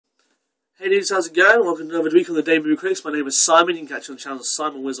Hey dudes, how's it going? Welcome to another week on the Day Movie Critics. My name is Simon. You can catch me on the channel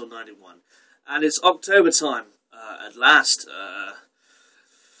Simon Wizzle 91. And it's October time, at last.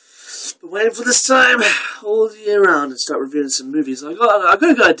 Been waiting for this time all the year round and start reviewing some movies. I got a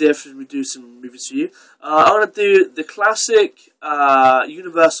good idea for me to do some movies for you. I want to do the classic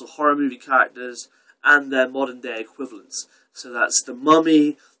Universal horror movie characters and their modern day equivalents. So that's the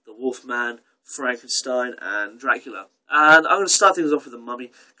Mummy, the Wolfman, Frankenstein, and Dracula. And I'm going to start things off with the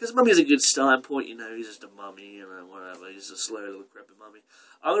Mummy, because Mummy is a good starting point, you know, he's just a mummy, you know, whatever, he's a slow little creepy mummy.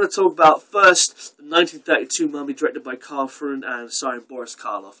 I'm going to talk about, first, the 1932 Mummy, directed by Karloff and starring Boris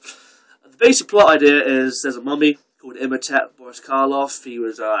Karloff. The basic plot idea is, there's a mummy called Imhotep, Boris Karloff. He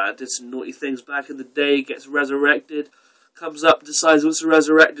was, did some naughty things back in the day, gets resurrected, comes up, decides wants to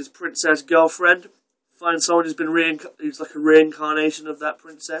resurrect his princess girlfriend, finds someone who's like a reincarnation of that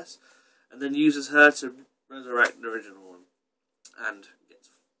princess, and then uses her to resurrect the original one, and gets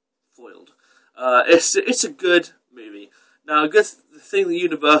foiled. It's a good movie. Now, a good thing that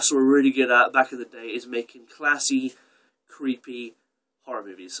Universal were really good at back in the day is making classy, creepy horror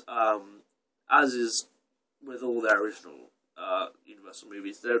movies. As is with all their original Universal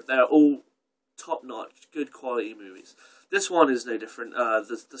movies, they're all top-notch, good quality movies. This one is no different.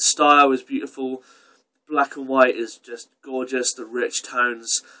 The style is beautiful. Black and white is just gorgeous, the rich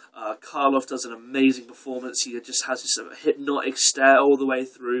tones. Karloff does an amazing performance. He just has this sort of hypnotic stare all the way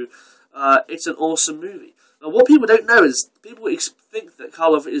through. It's an awesome movie. Now, what people don't know is, people think that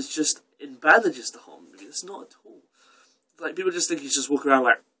Karloff is just in bandages the whole movie. That's not at all. Like, people just think he's just walking around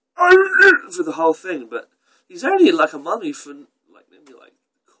like, for the whole thing, but he's only like a mummy for, like, maybe like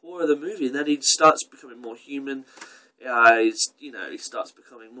the core of the movie, and then he starts becoming more human. He starts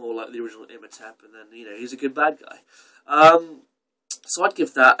becoming more like the original Imhotep, and then, you know, he's a good bad guy. So I'd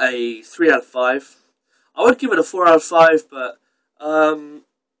give that a 3 out of 5. I would give it a 4 out of 5, but, oh,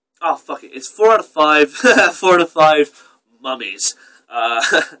 fuck it, it's 4 out of 5, 4 out of 5 mummies. 4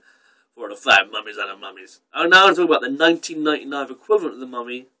 out of 5 mummies out of mummies. I'm now going to talk about the 1999 equivalent of The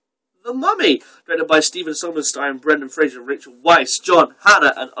Mummy, The Mummy, directed by Stephen Sommers, starring Brendan Fraser, Rachel Weisz, John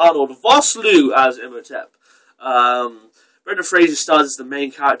Hannah, and Arnold Vosloo as Imhotep. Brendan Fraser stars as the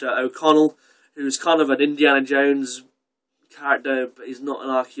main character, O'Connell, who's kind of an Indiana Jones character, but he's not an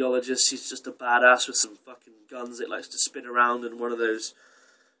archaeologist. He's just a badass with some fucking guns that likes to spin around in one of those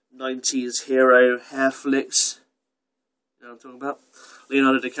 90s hero hair flicks. You know what I'm talking about?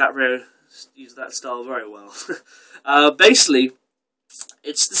 Leonardo DiCaprio used that style very well. Basically,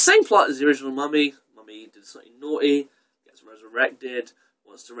 it's the same plot as the original Mummy. Mummy did something naughty, gets resurrected,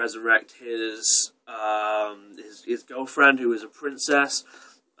 wants to resurrect his girlfriend, who is a princess,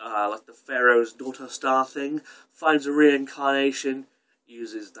 like the Pharaoh's daughter star thing, finds a reincarnation,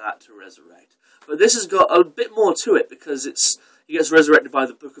 uses that to resurrect. But this has got a bit more to it, because he gets resurrected by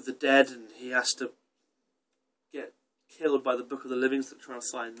the Book of the Dead, and he has to get killed by the Book of the Living, so trying to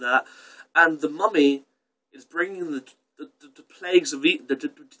find that. And the Mummy is bringing the plagues of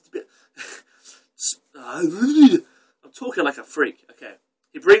I'm talking like a freak, okay.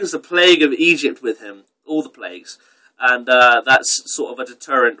 He brings the plague of Egypt with him, all the plagues, and that's sort of a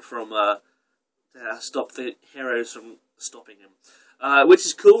deterrent from stop the heroes from stopping him, which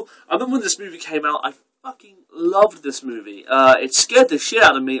is cool. I remember when this movie came out, I fucking loved this movie. It scared the shit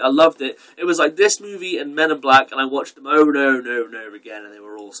out of me. I loved it. It was like this movie and Men in Black, and I watched them over and over and over and over again, and they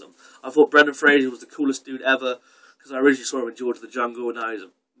were awesome. I thought Brendan Fraser was the coolest dude ever, because I originally saw him in George of the Jungle, and now he's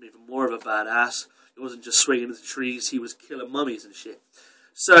even more of a badass. He wasn't just swinging into the trees, he was killing mummies and shit.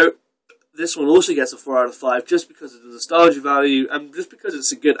 So, this one also gets a 4 out of 5, just because of the nostalgia value, and just because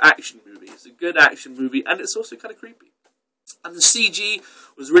it's a good action movie. It's a good action movie, and it's also kind of creepy. And the CG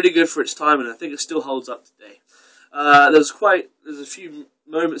was really good for its time, and I think it still holds up today. There's a few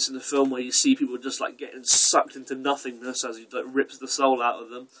moments in the film where you see people just like getting sucked into nothingness as he like rips the soul out of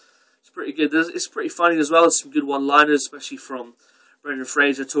them. It's pretty good. It's pretty funny as well. There's some good one-liners, especially from Brendan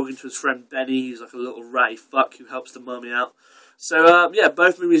Fraser talking to his friend Benny. He's like a little ratty fuck who helps the mummy out. So, yeah,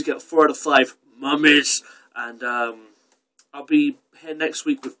 both movies get 4 out of 5 mummies, and I'll be here next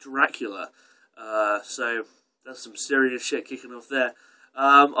week with Dracula, so there's some serious shit kicking off there.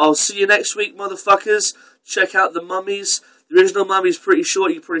 I'll see you next week, motherfuckers. Check out The Mummies. The original Mummy's pretty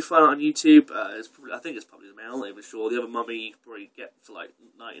short, you can probably find it on YouTube. I think it's probably the main, I'm not even sure. The other Mummy you can probably get for like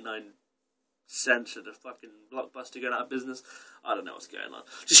 99 cents at a fucking Blockbuster going out of business. I don't know what's going on.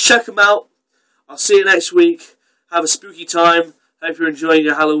 Just check them out. I'll see you next week. Have a spooky time. Hope you're enjoying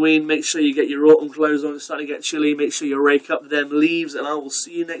your Halloween. Make sure you get your autumn clothes on. It's starting to get chilly. Make sure you rake up them leaves. And I will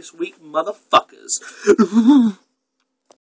see you next week, motherfuckers.